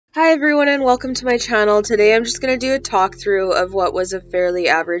Hi everyone and welcome to my channel. Today I'm just going to do a talk through of what was a fairly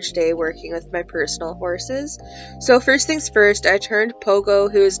average day working with my personal horses. So first things first, I turned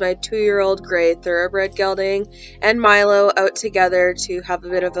Pogo, who is my 2-year-old gray thoroughbred gelding, and Milo out together to have a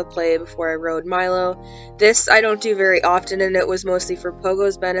bit of a play before I rode Milo. This I don't do very often and it was mostly for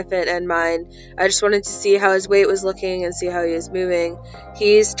Pogo's benefit and mine. I just wanted to see how his weight was looking and see how he was moving.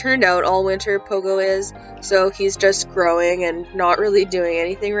 He's turned out all winter, Pogo is, so he's just growing and not really doing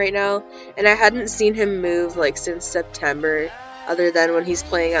anything right now, and I hadn't seen him move like since September other than when he's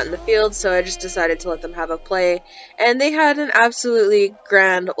playing out in the field, so I just decided to let them have a play, and they had an absolutely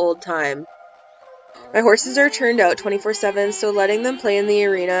grand old time. My horses are turned out 24/7, so letting them play in the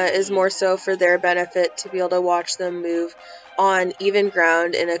arena is more so for their benefit to be able to watch them move on even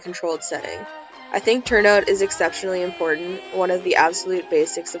ground in a controlled setting. I think turnout is exceptionally important, one of the absolute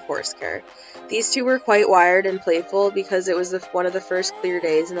basics of horse care. These two were quite wired and playful because it was one of the first clear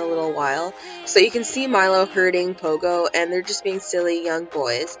days in a little while, so you can see Milo herding Pogo and they're just being silly young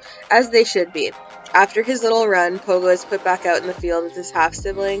boys, as they should be. After his little run, Pogo is put back out in the field with his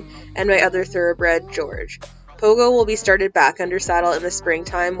half-sibling and my other thoroughbred, George. Pogo will be started back under saddle in the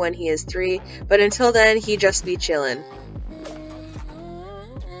springtime when he is 3, but until then he just be chillin'.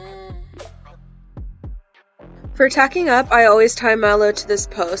 For tacking up, I always tie Milo to this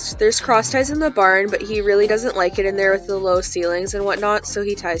post. There's cross ties in the barn, but he really doesn't like it in there with the low ceilings and whatnot, so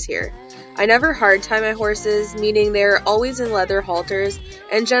he ties here. I never hard tie my horses, meaning they're always in leather halters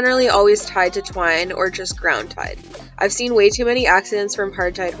and generally always tied to twine or just ground tied. I've seen way too many accidents from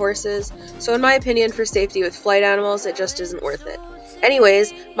hard tied horses, so in my opinion for safety with flight animals it just isn't worth it.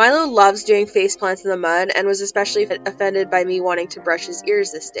 Anyways, Milo loves doing face plants in the mud and was especially offended by me wanting to brush his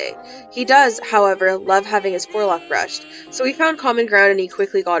ears this day. He does, however, love having his forelock brushed, so we found common ground and he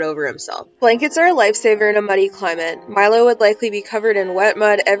quickly got over himself. Blankets are a lifesaver in a muddy climate. Milo would likely be covered in wet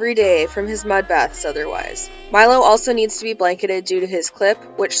mud every day from his mud baths otherwise. Milo also needs to be blanketed due to his clip,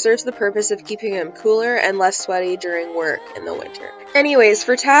 which serves the purpose of keeping him cooler and less sweaty during work in the winter. Anyways,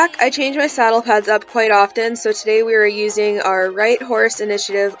 for tack, I change my saddle pads up quite often, so today we are using our Right Horse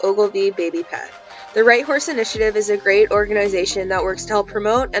Initiative Ogilvy Baby Pad. The Right Horse Initiative is a great organization that works to help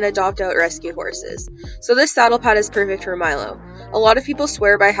promote and adopt out rescue horses. So this saddle pad is perfect for Milo. A lot of people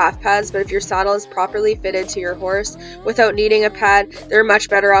swear by half pads, but if your saddle is properly fitted to your horse without needing a pad, they're much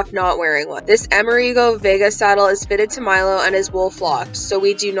better off not wearing one. This Amerigo Vega saddle is fitted to Milo and is wool flocked, so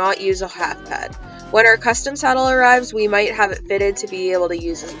we do not use a half pad. When our custom saddle arrives, we might have it fitted to be able to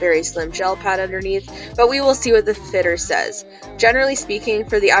use a very slim gel pad underneath, but we will see what the fitter says. Generally speaking,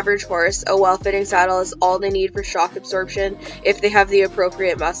 for the average horse, a well-fitting saddle is all they need for shock absorption if they have the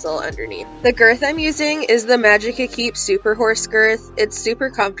appropriate muscle underneath. The girth I'm using is the Magica Keep Super Horse girth. It's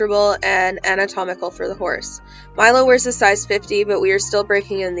super comfortable and anatomical for the horse. Milo wears a size 50, but we are still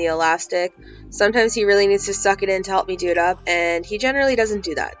breaking in the elastic. Sometimes he really needs to suck it in to help me do it up, and he generally doesn't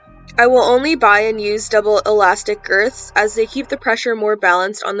do that. I will only buy and use double elastic girths as they keep the pressure more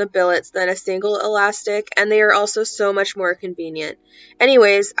balanced on the billets than a single elastic, and they are also so much more convenient.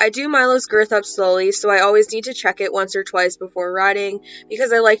 Anyways, I do Milo's girth up slowly, so I always need to check it once or twice before riding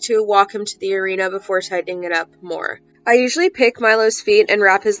because I like to walk him to the arena before tightening it up more. I usually pick Milo's feet and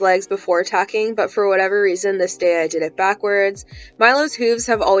wrap his legs before tacking, but for whatever reason this day I did it backwards. Milo's hooves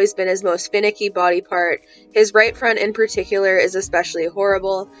have always been his most finicky body part. His right front in particular is especially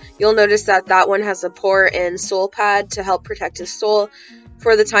horrible. You'll notice that that one has a pour-in sole pad to help protect his sole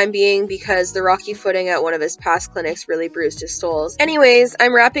for the time being because the rocky footing at one of his past clinics really bruised his soles. Anyways,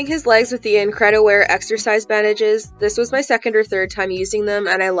 I'm wrapping his legs with the Incrediwear exercise bandages. This was my second or third time using them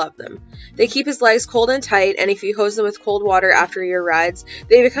and I love them. They keep his legs cold and tight, and if you hose them with cold water after your rides,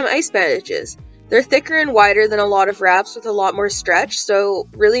 they become ice bandages. They're thicker and wider than a lot of wraps with a lot more stretch, so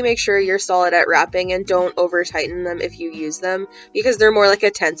really make sure you're solid at wrapping and don't over tighten them if you use them, because they're more like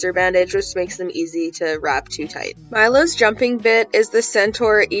a tensor bandage, which makes them easy to wrap too tight. Milo's jumping bit is the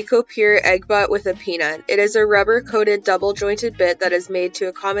Centaur Eco-Pure Egg Butt with a peanut. It is a rubber-coated double-jointed bit that is made to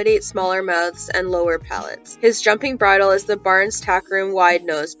accommodate smaller mouths and lower palates. His jumping bridle is the Barnes Tack Room Wide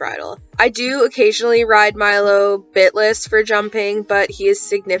Nose Bridle. I do occasionally ride Milo bitless for jumping, but he is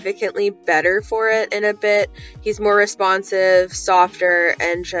significantly better for it in a bit. He's more responsive, softer,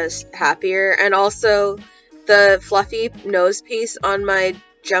 and just happier. And also, the fluffy nose piece on my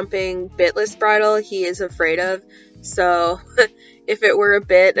jumping bitless bridle, he is afraid of. So, if it were a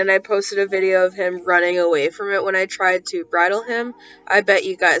bit and I posted a video of him running away from it when I tried to bridle him, I bet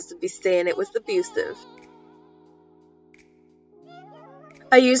you guys would be saying it was abusive.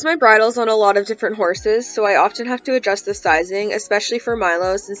 I use my bridles on a lot of different horses, so I often have to adjust the sizing, especially for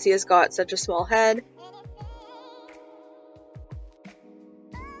Milo since he has got such a small head.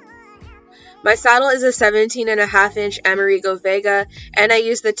 My saddle is a 17.5-inch Amerigo Vega, and I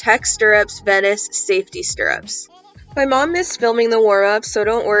use the Tack Stirrups Venice safety stirrups. My mom missed filming the warm-ups, so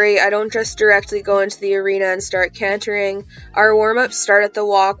don't worry, I don't just directly go into the arena and start cantering. Our warm-ups start at the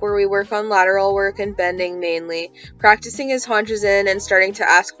walk, where we work on lateral work and bending mainly. Practicing his haunches in and starting to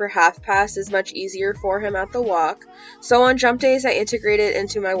ask for half pass is much easier for him at the walk. So on jump days, I integrate it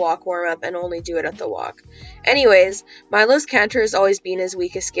into my walk warm-up and only do it at the walk. Anyways, Milo's canter has always been his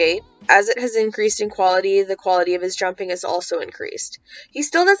weakest gait. As it has increased in quality, the quality of his jumping has also increased. He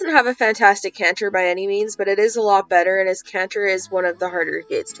still doesn't have a fantastic canter by any means, but it is a lot better, and his canter is one of the harder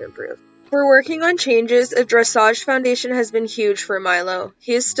gaits to improve. We're working on changes. A dressage foundation has been huge for Milo.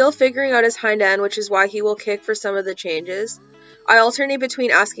 He is still figuring out his hind end, which is why he will kick for some of the changes. I alternate between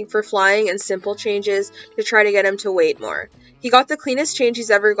asking for flying and simple changes to try to get him to wait more. He got the cleanest change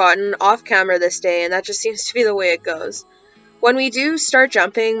he's ever gotten off camera this day, and that just seems to be the way it goes. When we do start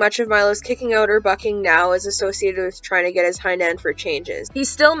jumping, much of Milo's kicking out or bucking now is associated with trying to get his hind end for changes. He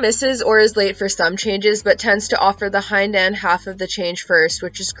still misses or is late for some changes, but tends to offer the hind end half of the change first,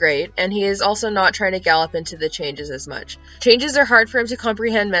 which is great, and he is also not trying to gallop into the changes as much. Changes are hard for him to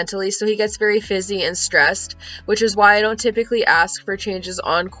comprehend mentally, so he gets very fizzy and stressed, which is why I don't typically ask for changes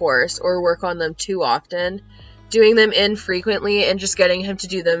on course or work on them too often. Doing them infrequently and just getting him to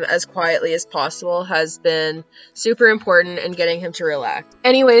do them as quietly as possible has been super important in getting him to relax.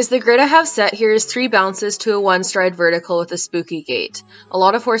 Anyways, the grid I have set here is 3 bounces to a 1-stride vertical with a spooky gait. A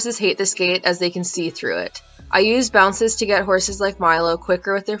lot of horses hate this gait as they can see through it. I use bounces to get horses like Milo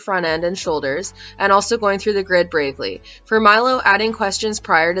quicker with their front end and shoulders, and also going through the grid bravely. For Milo, adding questions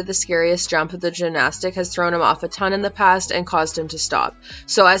prior to the scariest jump of the gymnastic has thrown him off a ton in the past and caused him to stop.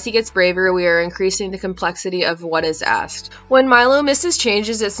 So as he gets braver, we are increasing the complexity of what is asked. When Milo misses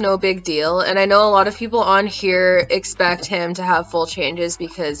changes, it's no big deal, and I know a lot of people on here expect him to have full changes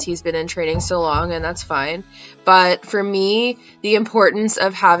because he's been in training so long, and that's fine. But for me, the importance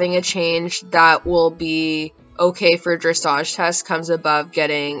of having a change that will be okay for a dressage test comes above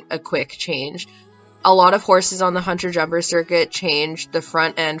getting a quick change. A lot of horses on the hunter-jumper circuit change the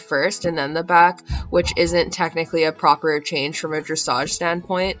front end first and then the back, which isn't technically a proper change from a dressage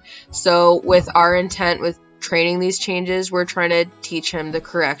standpoint. So with our intent with training these changes, we're trying to teach him the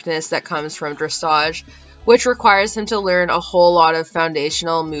correctness that comes from dressage, which requires him to learn a whole lot of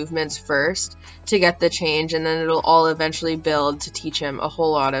foundational movements first to get the change, and then it'll all eventually build to teach him a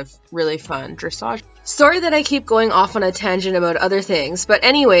whole lot of really fun dressage. Sorry that I keep going off on a tangent about other things, but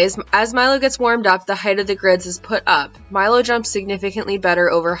anyways, as Milo gets warmed up, the height of the grids is put up. Milo jumps significantly better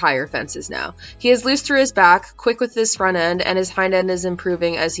over higher fences now. He is loose through his back, quick with his front end, and his hind end is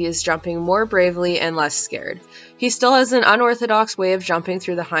improving as he is jumping more bravely and less scared. He still has an unorthodox way of jumping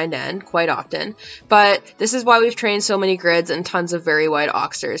through the hind end quite often, but this is why we've trained so many grids and tons of very wide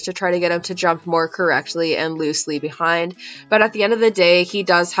oxers to try to get him to jump more correctly and loosely behind. But at the end of the day, he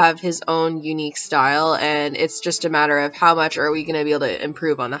does have his own unique style, and it's just a matter of how much are we going to be able to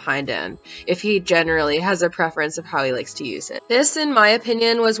improve on the hind end if he generally has a preference of how he likes to use it. This, in my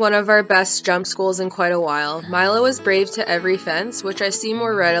opinion, was one of our best jump schools in quite a while. Milo was brave to every fence, which I see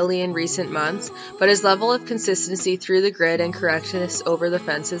more readily in recent months, but his level of consistency through the grid and correctness over the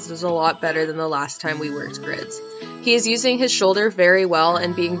fences was a lot better than the last time we worked grids. He is using his shoulder very well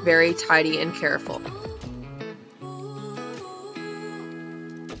and being very tidy and careful.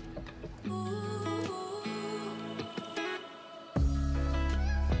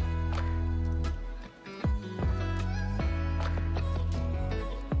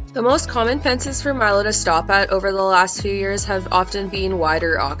 The most common fences for Milo to stop at over the last few years have often been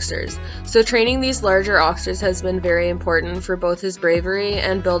wider oxers, so training these larger oxers has been very important for both his bravery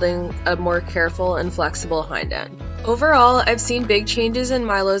and building a more careful and flexible hind end. Overall, I've seen big changes in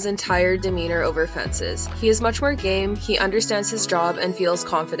Milo's entire demeanor over fences. He is much more game, he understands his job, and feels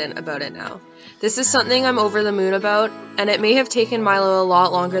confident about it now. This is something I'm over the moon about, and it may have taken Milo a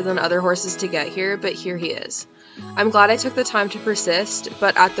lot longer than other horses to get here, but here he is. I'm glad I took the time to persist,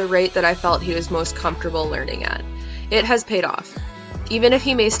 but at the rate that I felt he was most comfortable learning at. It has paid off. Even if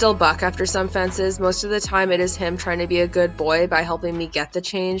he may still buck after some fences, most of the time it is him trying to be a good boy by helping me get the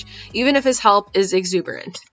change, even if his help is exuberant.